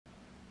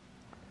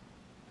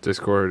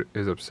Discord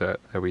is upset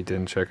that we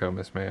didn't check out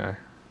Miss May I.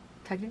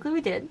 Technically we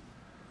did.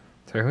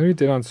 Technically we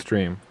did on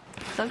stream.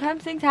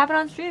 Sometimes things happen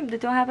on stream that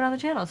don't happen on the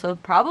channel, so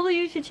probably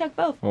you should check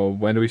both. Well,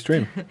 when do we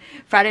stream?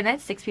 Friday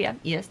night, 6 p.m.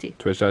 EST.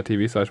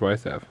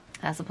 Twitch.tv/Wyatt.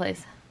 That's the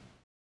place.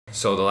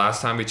 So the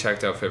last time we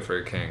checked out Fit for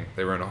a King,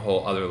 they were in a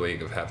whole other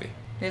league of heavy.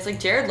 It's like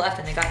Jared left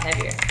and they got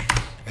heavier.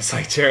 It's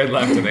like Jared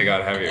left and they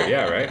got heavier.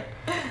 Yeah, right?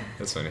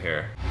 This one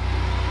here.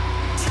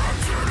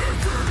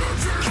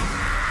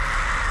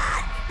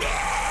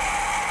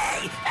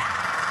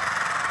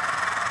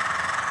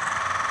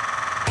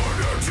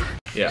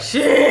 Yeah.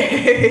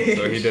 Shit.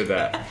 So he did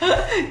that.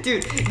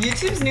 Dude,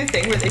 YouTube's new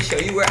thing where they show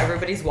you where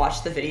everybody's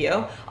watched the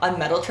video on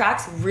metal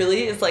tracks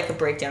really is like a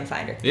breakdown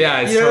finder. Yeah,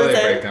 it's totally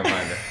a breakdown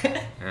finder.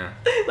 Yeah.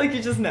 Like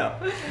you just know.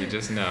 You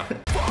just know.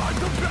 Find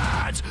the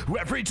pads.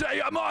 Every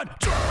day I'm on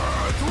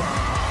death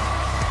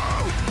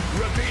row.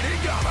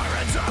 Repeating over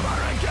and over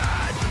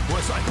again.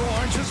 Was I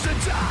born just to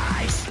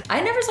die?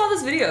 I never saw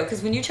this video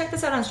because when you checked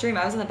this out on stream,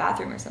 I was in the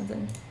bathroom or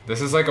something.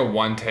 This is like a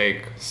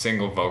one-take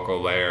single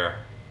vocal layer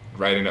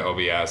right into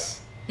OBS.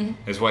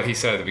 Is what he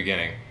said at the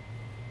beginning.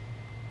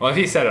 Well, if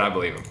he said it, I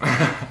believe him.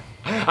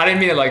 I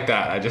didn't mean it like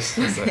that. I just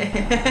was like...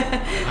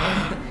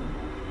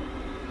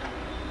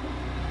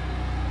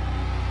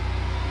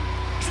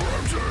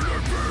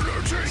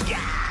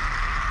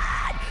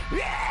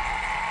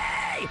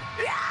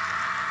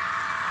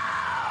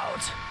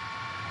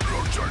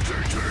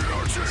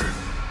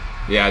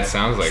 Yeah, it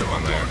sounds like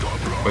one there,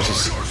 which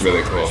is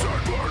really cool.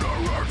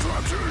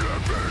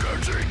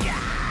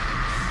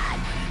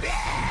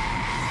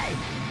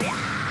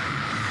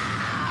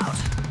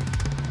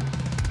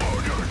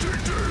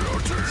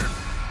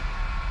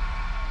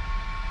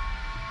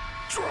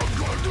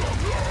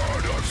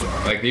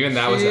 Like even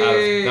that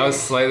was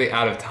slightly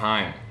out of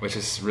time, which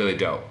is really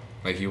dope.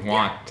 Like you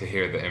want to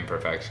hear the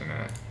imperfection in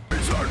it.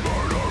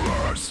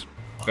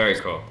 Very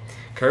cool.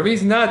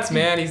 Kirby's nuts,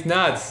 man. He's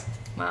nuts.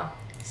 Wow.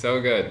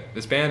 So good.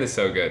 This band is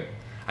so good.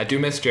 I do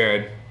miss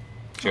Jared.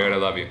 Jared, I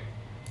love you.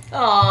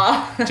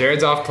 Aww.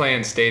 Jared's off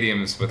playing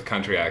stadiums with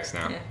country acts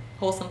now. Yeah.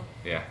 Wholesome.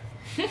 Yeah.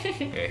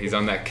 Yeah, he's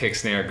on that kick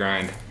snare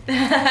grind.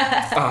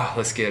 Oh,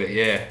 let's get it,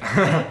 yeah.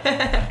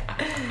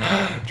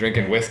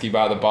 Drinking whiskey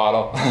by the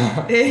bottle.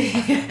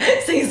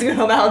 Singing Sweet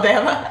Home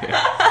Alabama.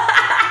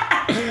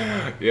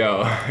 Yeah.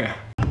 Yo. Yeah.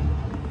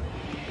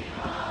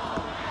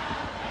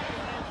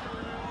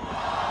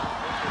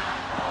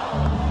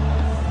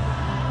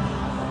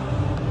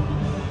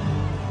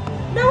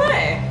 No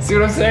way. See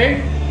what I'm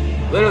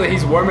saying? Literally,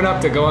 he's warming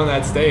up to go on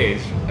that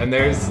stage, and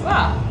there's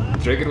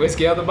drinking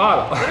whiskey out the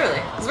bottle.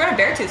 Literally. He's wearing a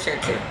Beartooth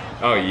shirt too.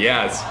 Oh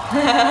yes.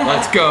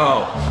 Let's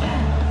go.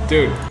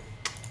 Dude,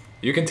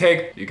 you can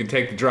take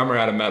the drummer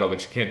out of metal,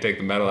 but you can't take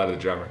the metal out of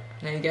the drummer.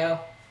 There you go.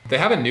 They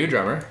have a new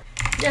drummer.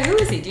 Yeah, who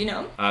is he? Do you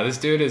know? This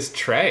dude is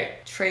Trey.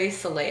 Trey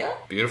Salea?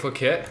 Beautiful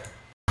kid.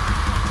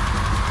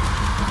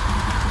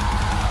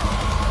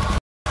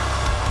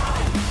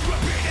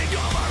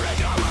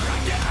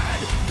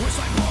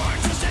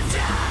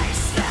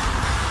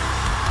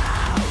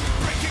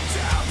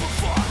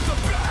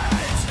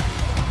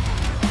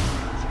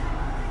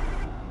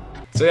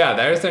 So yeah,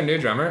 there's their new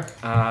drummer.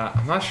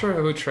 I'm not sure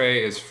who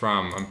Trey is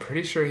from. I'm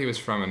pretty sure he was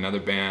from another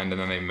band and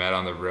then they met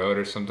on the road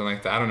or something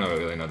like that. I don't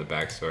really know the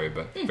backstory,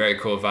 but very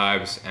cool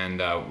vibes.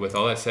 And with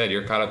all that said,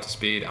 you're caught up to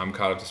speed. I'm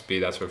caught up to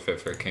speed. That's where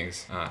Fit for a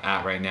King's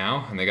at right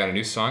now. And they got a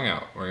new song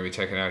out. We're gonna be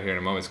checking it out here in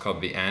a moment. It's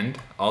called The End.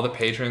 All the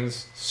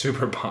patrons,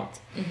 super pumped.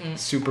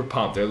 Super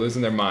pumped. They're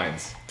losing their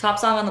minds. Top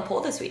song on the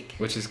poll this week.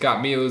 Which has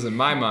got me losing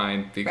my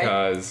mind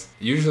because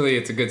usually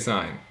it's a good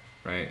sign.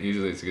 Right?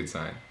 Usually it's a good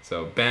sign.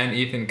 So Ben,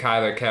 Ethan,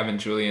 Kyler, Kevin,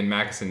 Julian,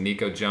 Mackinson,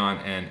 Nico, John,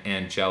 and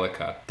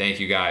Angelica. Thank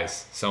you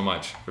guys so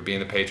much for being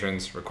the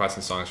patrons,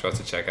 requesting songs for us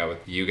to check out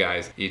with you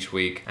guys each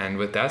week. And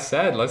with that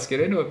said, let's get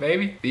into it,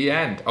 baby. The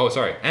End. Oh,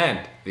 sorry. And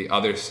The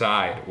Other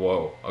Side.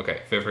 Whoa. Okay.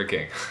 Fit for a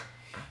King.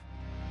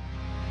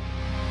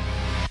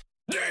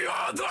 The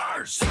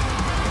Other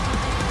Side.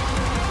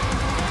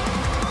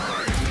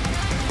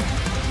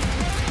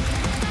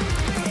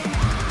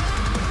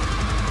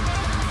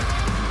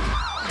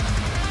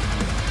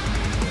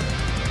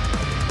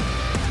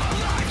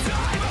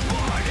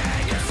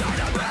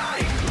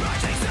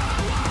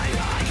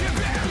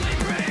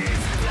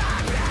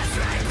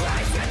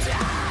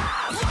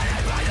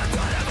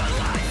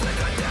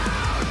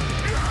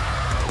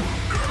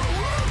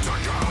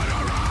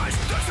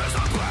 This is a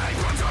plague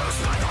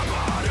produced by the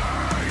body.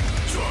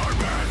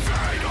 Torment,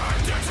 fate,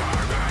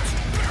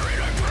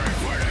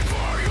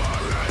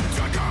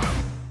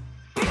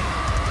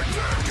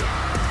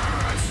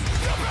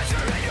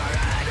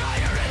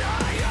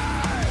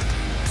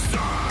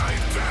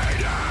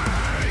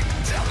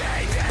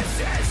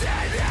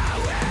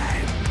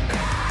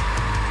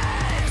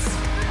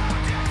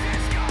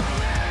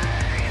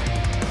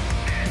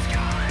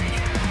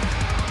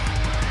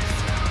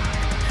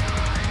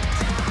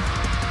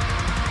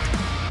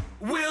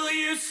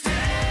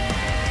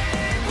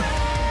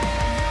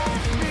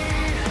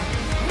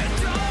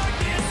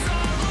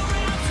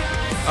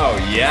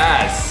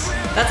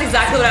 That's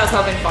exactly what I was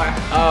hoping for.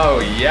 Oh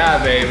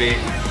yeah, baby.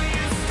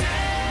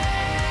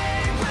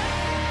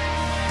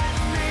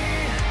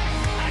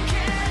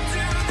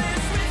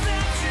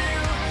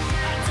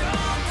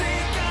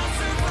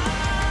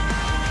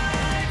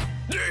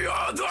 The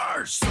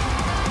other side.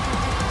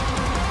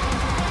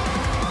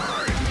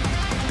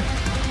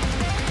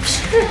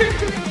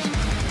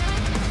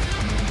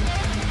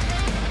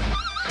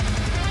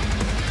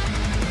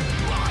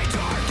 My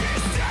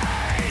darkest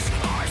days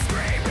are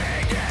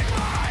screaming in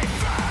my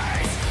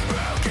face.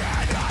 Who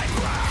can I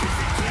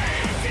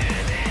blame?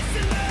 This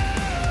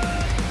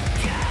alone.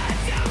 God,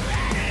 don't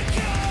let it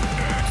go.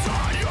 It's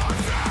on your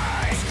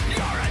face.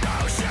 You're an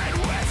ocean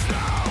with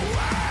no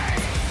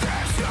waves.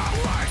 There's no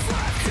words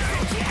left to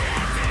give.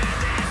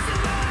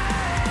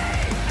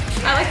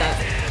 I like that.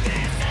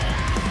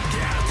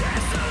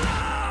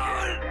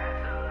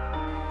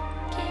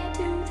 Can't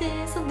do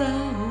this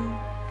alone.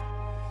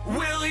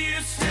 Will you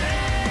stay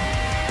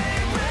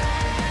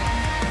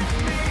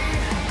with me?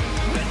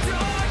 With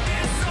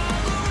darkness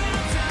all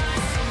around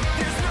us,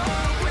 there's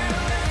nowhere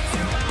left to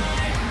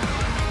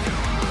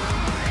hide.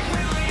 Will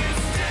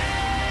you stay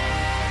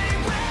with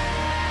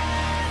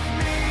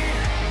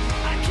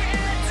me? I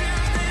can't do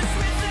this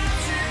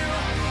without you.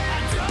 I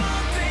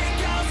don't think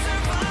I'll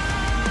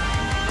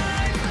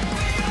survive.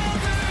 The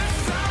other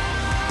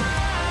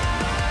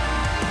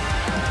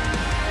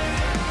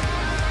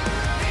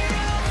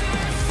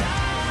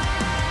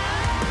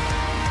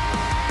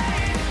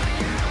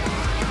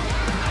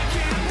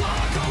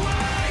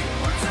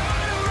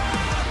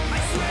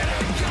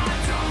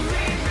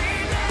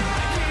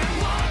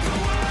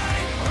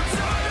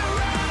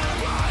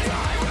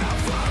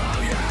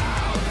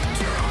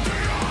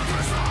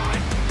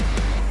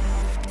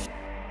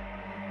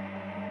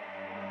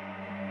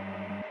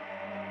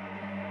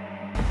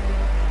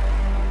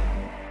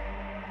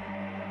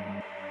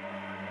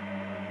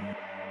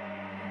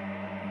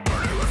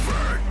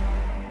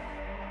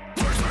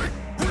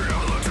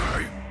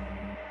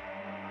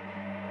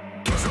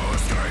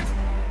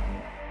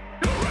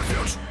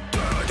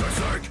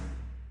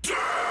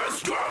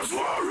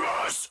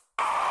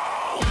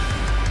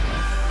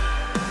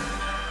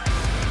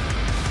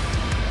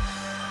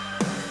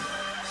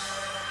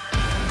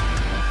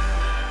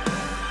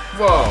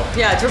Whoa.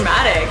 Yeah,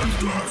 dramatic.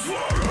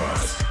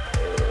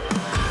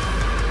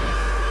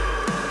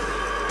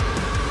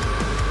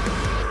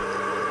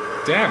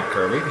 Damn,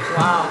 Kirby.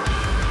 Wow.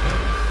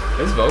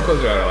 His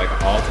vocals are at like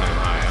an all-time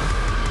high.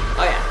 Huh?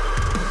 Oh yeah.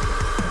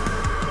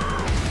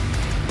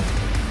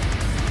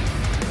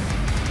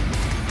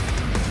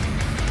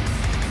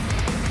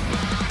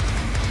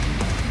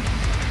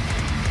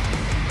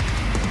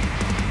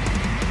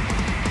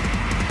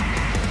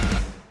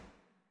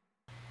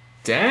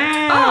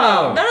 Damn.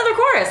 Oh, another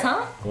chorus,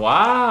 huh?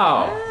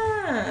 Wow.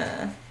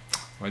 Ah.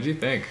 What'd you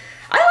think?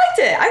 I liked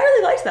it. I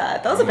really liked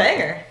that. That was a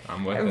banger.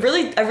 I'm with I it.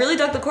 really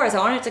dug the chorus. I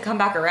wanted it to come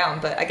back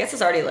around, but I guess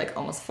it's already like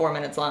almost 4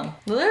 minutes long.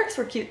 The lyrics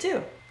were cute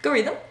too. Go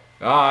read them.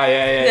 Oh,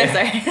 yeah. Yeah,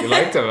 sorry. You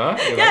liked him, huh?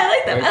 You Yeah, I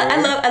like them. like I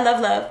Kirby?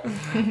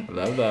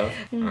 love Love.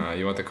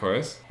 You want the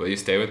chorus? Will you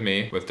stay with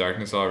me? With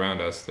darkness all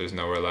around us, there's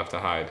nowhere left to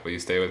hide. Will you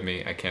stay with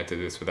me? I can't do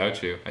this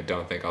without you. I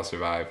don't think I'll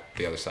survive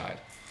the other side.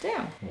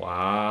 Damn.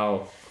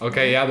 Wow.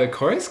 Okay, yeah, the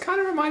chorus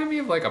kind of reminded me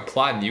of like a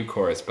Plot and You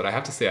chorus, but I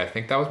have to say, I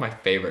think that was my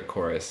favorite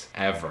chorus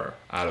ever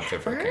out of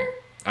Fit for a Ever? King.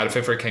 Out of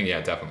Fit for a King,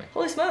 yeah, definitely.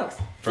 Holy smokes.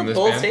 From That's this a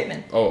bold band?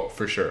 statement. Oh,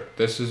 for sure.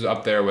 This is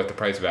up there with The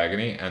Price of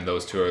Agony, and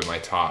those two are my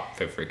top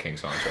Fit for a King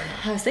songs right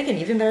now. I was thinking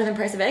even better than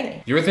Price of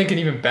Agony. You were thinking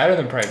even better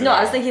than Price of No, Agony.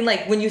 I was thinking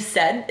like when you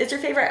said it's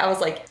your favorite, I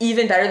was like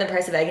even better than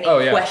Price of Agony? Oh,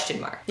 yeah.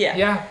 Question mark. Yeah.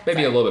 Yeah,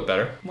 maybe a little bit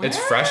better. It's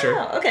fresher.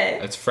 Wow, okay.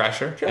 It's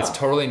fresher. Cool. It's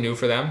totally new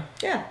for them.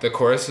 Yeah. The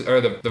chorus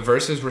or the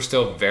verses were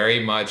still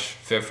very much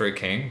Fit for a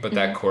King, but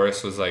that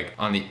chorus was like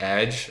on the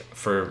edge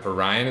for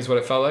Ryan is what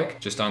it felt like.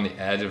 Just on the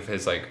edge of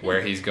his like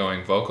where he's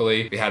going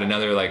vocally. We had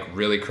another like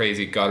really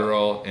crazy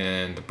guttural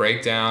in the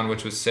breakdown,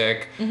 which was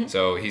sick.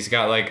 So he's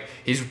got like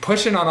he's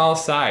pushing on all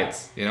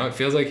sides. You know, it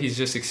feels like he's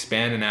just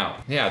expanding out.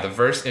 Yeah, the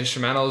verse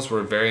instrumentals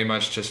were very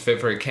much just Fit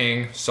for a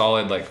King,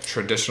 solid like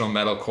traditional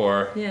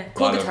metalcore. Yeah.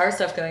 Cool Lot of- guitar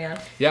stuff going on.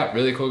 Yeah,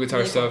 really cool guitar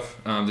Really cool.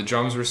 stuff. The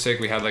drums were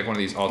sick. We had like one of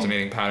these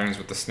alternating patterns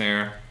with the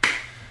snare.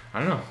 I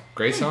don't know.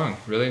 Great song.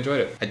 Really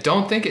enjoyed it. I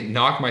don't think it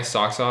knocked my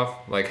socks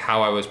off like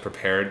how I was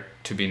prepared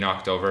to be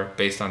knocked over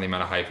based on the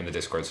amount of hype in the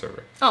Discord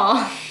server.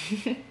 Oh.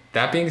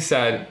 That being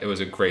said, it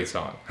was a great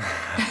song.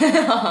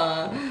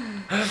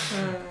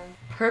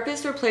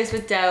 Purpose replaced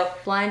with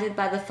doubt, blinded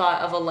by the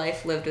thought of a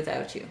life lived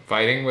without you.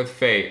 Fighting with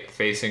fate,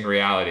 facing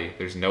reality.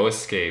 There's no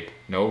escape,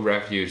 no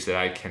refuge that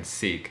I can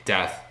seek.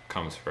 Death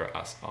comes for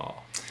us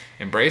all.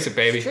 Embrace it,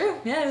 baby. True.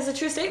 Yeah, it's a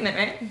true statement,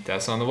 right?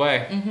 Death's on the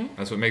way.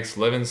 That's what makes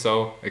living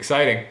so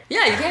exciting.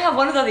 Yeah, you can't have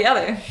one without the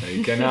other. No,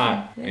 you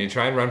cannot. When you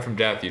try and run from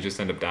death, you just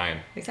end up dying.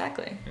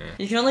 Exactly.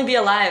 You can only be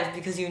alive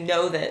because you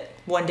know that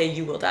one day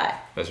you will die,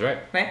 That's right.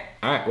 right?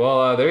 All right,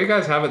 well, there you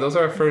guys have it. Those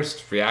are our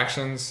first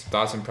reactions,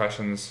 thoughts,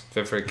 impressions,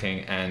 Fit for a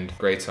King, and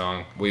great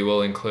song. We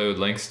will include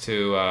links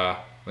to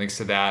Links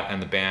to that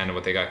and the band and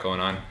what they got going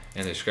on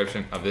in the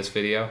description of this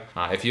video.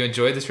 If you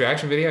enjoyed this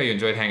reaction video, you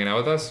enjoyed hanging out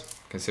with us,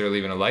 consider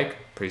leaving a like.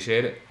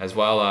 Appreciate it. As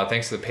well,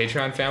 thanks to the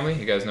Patreon family.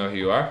 You guys know who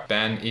you are.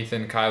 Ben,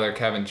 Ethan, Kyler,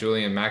 Kevin,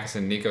 Julian,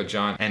 Mackinson, Nico,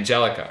 John,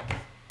 Angelica.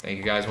 Thank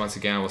you guys once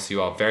again. We'll see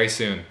you all very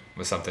soon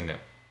with something new.